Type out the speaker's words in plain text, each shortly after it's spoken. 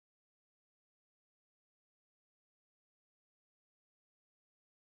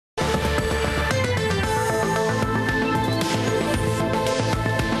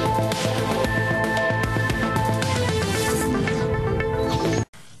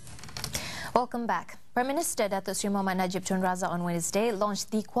Welcome back. Prime Minister Dato Sri Mohammed Najib Tun Razak on Wednesday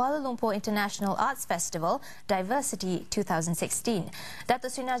launched the Kuala Lumpur International Arts Festival DiverseCity 2016. Dato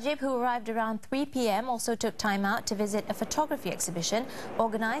Sri Najib, who arrived around 3 p.m, also took time out to visit a photography exhibition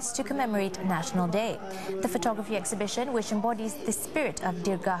organised to commemorate National Day. The photography exhibition, which embodies the spirit of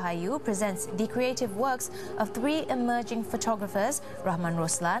Dirgahayu, presents the creative works of three emerging photographers, Rahman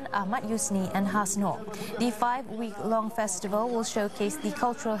Roslan, Ahmad Yusni and Hasnor. The 5-week-long festival will showcase the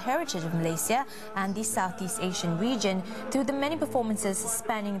cultural heritage of Malaysia and the Southeast Asian region through the many performances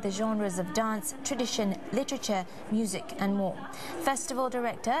spanning the genres of dance, tradition, literature, music and more. Festival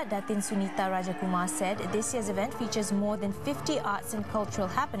Director Datin Sunita Rajakumar said this year's event features more than 50 arts and cultural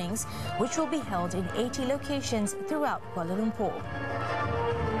happenings which will be held in 80 locations throughout Kuala Lumpur.